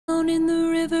in the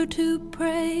river to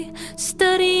pray,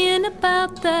 studying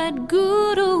about that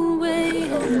good old way.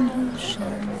 And who shall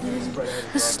bear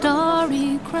the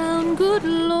starry crown? Good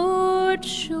Lord,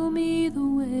 show me the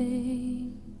way.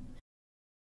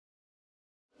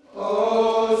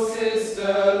 Oh, sister,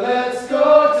 let's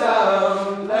go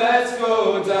down, let's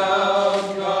go down,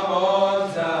 come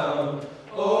on down.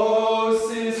 Oh,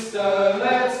 sister,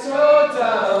 let's go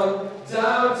down,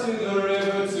 down to the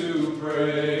river to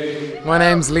pray. My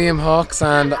name's Liam Hawkes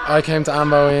and I came to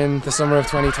Ambo in the summer of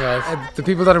 2012. The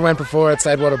people that had went before had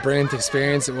said what a brilliant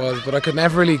experience it was, but I could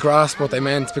never really grasp what they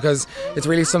meant because it's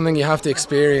really something you have to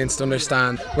experience to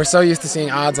understand. We're so used to seeing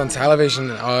ads on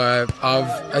television of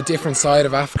a different side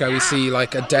of Africa. We see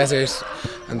like a desert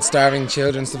and starving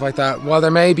children, stuff like that. While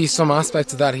there may be some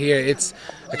aspects of that here, it's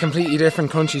a completely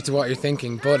different country to what you're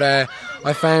thinking. But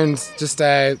I found just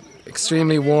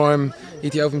extremely warm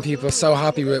Ethiopian people, so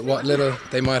happy with what little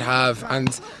they might have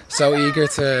and so eager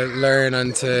to learn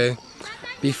and to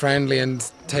be friendly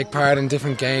and take part in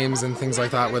different games and things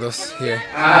like that with us here.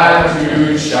 And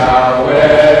you shall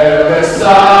wear the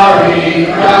starry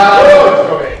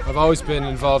crown. I've always been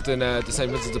involved in the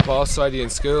St. Vincents de Paul Society in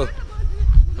school,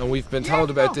 and we've been told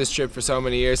about this trip for so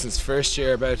many years since first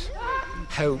year about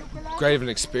how great of an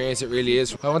experience it really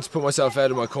is. I want to put myself out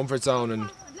of my comfort zone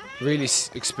and really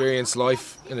experience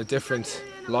life in a different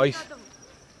light,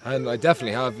 and I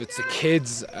definitely have. It's the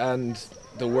kids and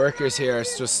the workers here are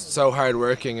just so hard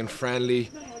working and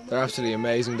friendly. They're absolutely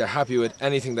amazing. They're happy with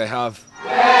anything they have.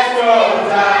 Let's go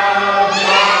down.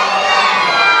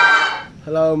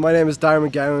 Hello, my name is Darren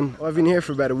McGowan. I've been here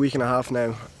for about a week and a half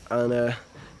now, and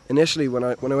initially when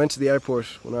I went to the airport,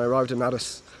 when I arrived in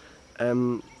Addis,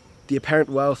 the apparent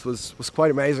wealth was quite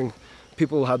amazing.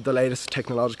 People had the latest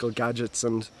technological gadgets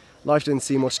and life didn't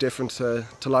seem much different to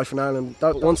life in Ireland.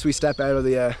 Once we step out of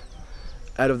the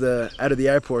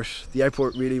airport, the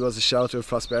airport really was a shelter of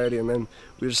prosperity, and then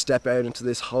we just step out into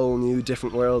this whole new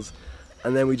different world,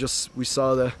 and then we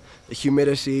saw the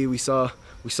humidity, we saw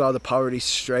the poverty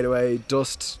straight away,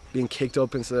 dust being kicked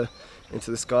up into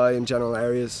the sky in general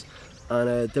areas,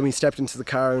 and then we stepped into the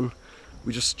car and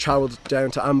we just travelled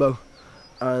down to Ambo,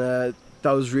 and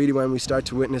that was really when we started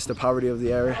to witness the poverty of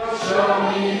the area.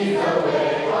 Show me the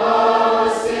way,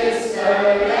 oh sister,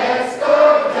 let's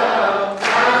go down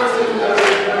to the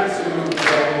river to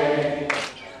pray.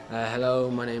 Hello,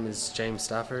 my name is James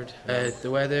Stafford. The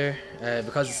weather,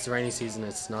 because it's the rainy season,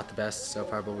 it's not the best so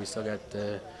far, but we still get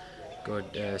the good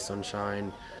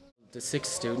sunshine. The 6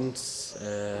 students,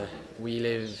 we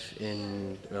live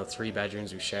in 3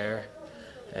 bedrooms. We share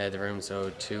the room,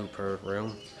 so 2 per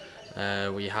room.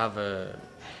 We have a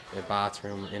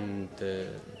bathroom in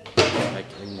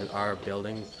our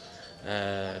building,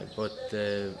 but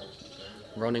the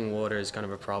running water is kind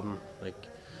of a problem.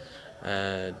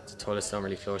 The toilets don't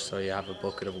really flush, so you have a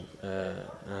bucket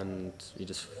and you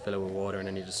just fill it with water and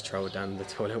then you just throw it down the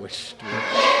toilet, which.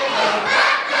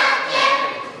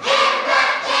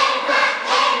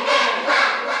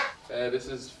 This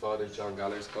is Father John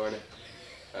Galler's corner,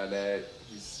 and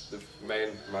he's the main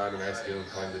man in our school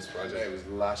behind this project. It was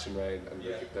lashing rain, and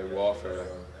they walk for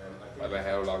I don't know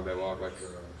how long they walk, like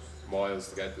miles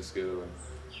to get to school,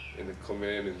 and they come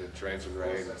in the drenching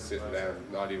rain, and sitting down,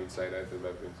 not even saying anything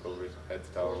about being covered head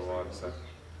to toe in water. So,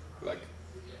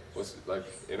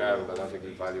 in Ireland, I don't think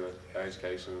we value our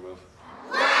education enough.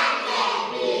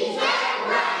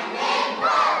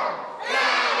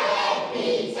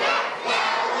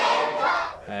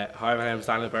 Hi, my name is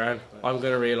Daniel Byrne. I'm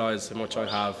going to realise how much I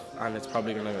have, and it's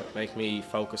probably going to make me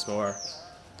focus more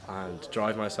and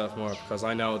drive myself more, because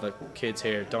I know that kids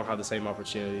here don't have the same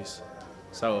opportunities.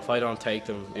 So if I don't take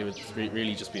them, it would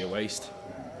really just be a waste.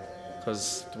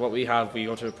 Because what we have, we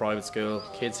go to a private school.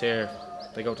 Kids here,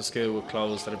 they go to school with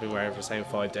clothes that have been wearing for the same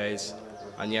 5 days,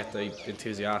 and yet they're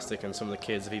enthusiastic, and some of the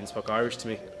kids have even spoke Irish to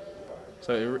me.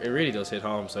 So it really does hit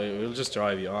home, so it will just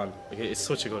drive you on. It's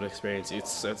such a good experience.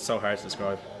 It's so hard to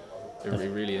describe. It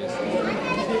really is.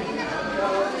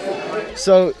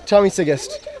 So tell me,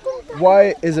 Sigist,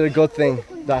 why is it a good thing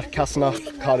that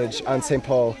Castleknock College and St.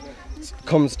 Paul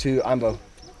comes to Ambo?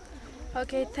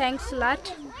 Okay, thanks a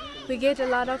lot. We get a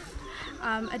lot of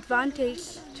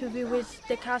advantage to be with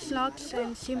the Castleknocks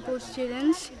and St. Paul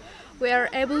students. We are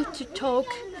able to talk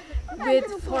with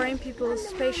foreign people,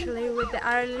 especially with the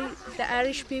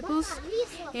Irish peoples.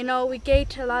 You know, we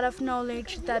get a lot of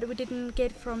knowledge that we didn't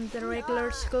get from the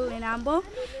regular school in Ambo.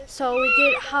 So we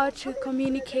get how to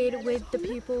communicate with the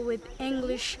people with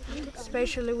English,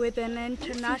 especially with an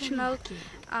international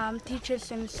teachers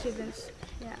and students.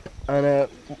 Yeah. And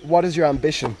what is your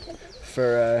ambition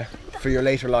for your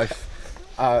later life,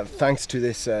 thanks to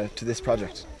this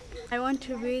project? I want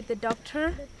to be the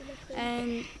doctor,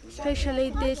 and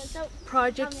especially these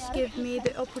projects give me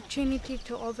the opportunity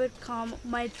to overcome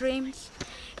my dreams.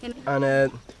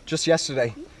 And just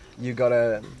yesterday, you got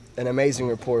an amazing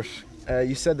report.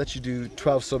 You said that you do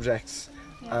 12 subjects,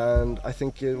 and I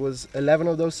think it was 11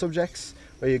 of those subjects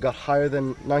where you got higher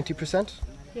than 90%.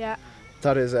 Yeah.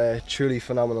 That is truly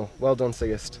phenomenal. Well done,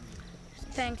 Sigist.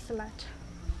 Thanks a lot.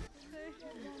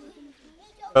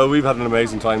 Well, we've had an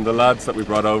amazing time. The lads that we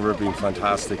brought over have been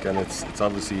fantastic, and it's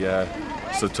obviously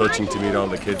so touching to meet all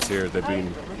the kids here. They've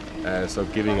been so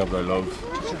giving of their love.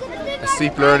 A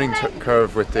steep learning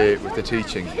curve with the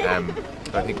teaching.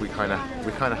 I think we kind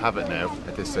of have it now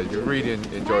at this stage. We really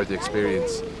enjoyed the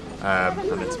experience,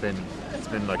 and it's been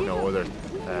like no other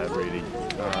really.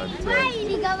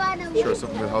 And sure,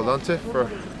 something we'll hold on to for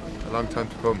a long time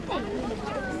to come.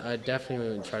 I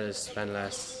definitely would try to spend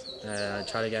less.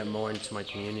 Try to get more into my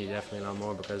community, definitely a lot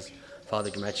more, because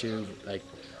Father Gamechu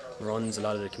runs a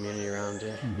lot of the community around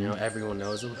here. You know, everyone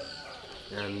knows him,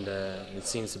 and it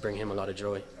seems to bring him a lot of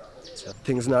joy. So.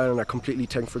 Things in Ireland are completely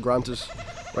taken for granted,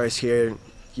 whereas here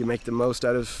you make the most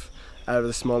out of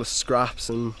the smallest scraps,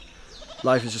 and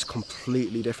life is just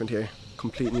completely different here.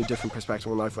 Completely different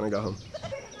perspective on life when I go home.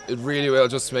 It really will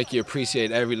just make you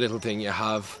appreciate every little thing you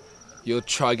have. You'll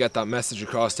try to get that message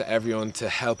across to everyone to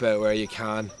help out where you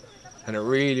can. And it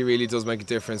really, really does make a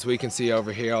difference. We can see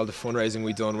over here all the fundraising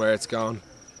we've done, where it's gone.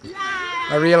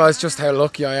 I realise just how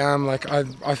lucky I am. Like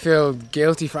I feel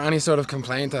guilty for any sort of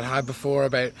complaint I'd had before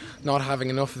about not having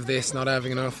enough of this, not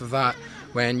having enough of that.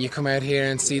 When you come out here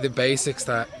and see the basics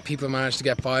that people manage to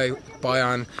get by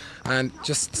on, and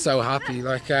just so happy.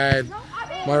 Like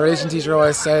my religion teacher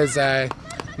always says,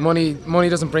 money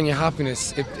doesn't bring you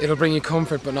happiness. It'll bring you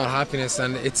comfort, but not happiness.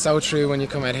 And it's so true when you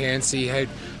come out here and see how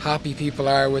happy people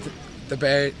are with the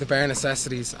bare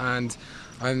necessities. And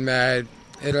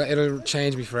it'll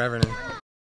change me forever now.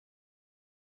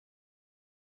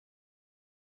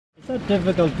 Is it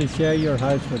difficult to share your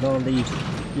house with all these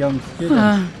young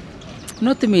students?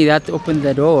 Not to me, that opened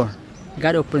the door.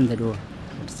 God opened the door,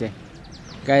 I would say.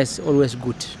 God is always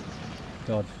good.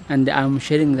 God. And I'm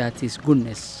sharing that His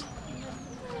goodness.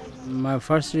 My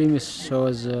first dream was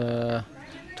to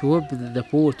work with the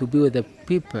poor, to be with the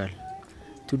people,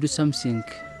 to do something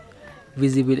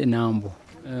visible in Ambo,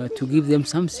 to give them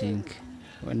something,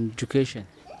 an education.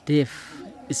 Deaf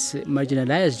is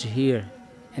marginalized here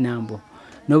in Ambo.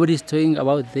 Nobody is talking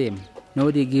about them.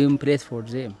 Nobody giving praise for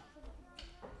them.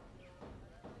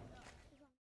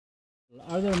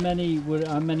 Are there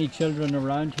many children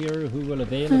around here who will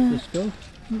avail of the school?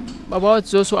 About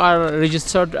those who are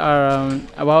registered are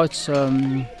about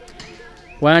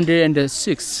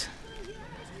 106,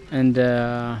 and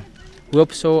we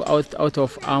also out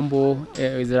of Ambo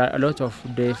there are a lot of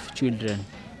deaf children.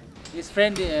 His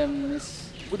friend is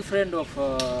good friend of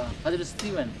Father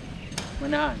Stephen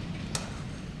Manahan.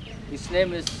 His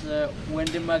name is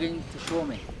Wendy Magin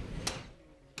Shome.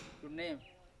 Good name.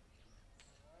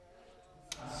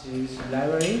 This is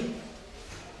library.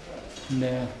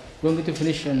 And, going to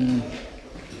finish in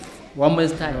 1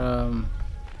 month's time.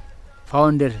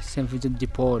 Founder St. Vincent de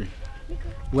Paul.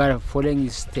 We are following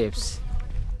his steps.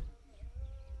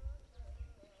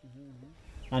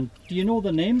 And do you know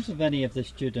the names of any of the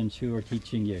students who are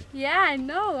teaching you? Yeah, I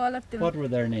know all of them. What were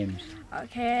their names?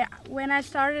 Okay, when I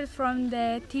started from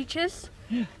the teachers,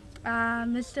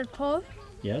 Mr. Paul.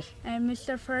 Yes. And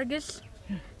Mr. Fergus,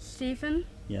 Stephen.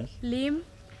 Yes. Liam,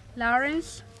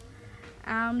 Lawrence,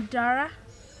 Dara,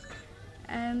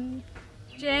 and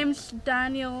James,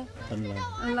 Daniel, and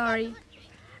Laurie.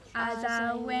 As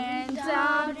I went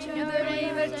down to the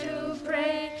river to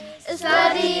pray,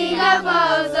 studying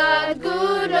about that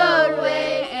good old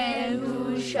way, and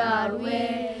who shall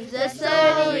wear the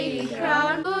sturdy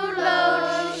crown? Good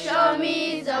Lord, show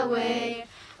me the way.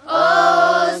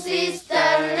 Oh, sister,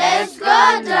 let's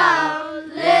go down,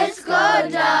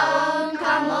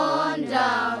 come on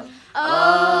down.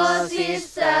 Oh,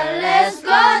 sister, let's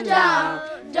go down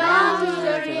to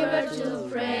the river to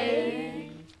pray.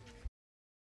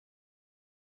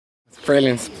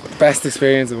 Brilliant. Best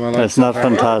experience of my life. That's not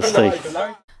fantastic.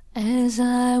 As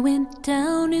I went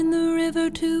down in the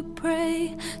river to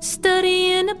pray,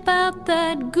 studying about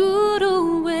that good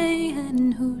old way,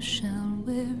 and who shall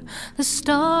wear the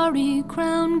starry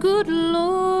crown? Good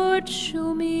Lord,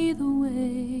 show me the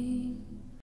way.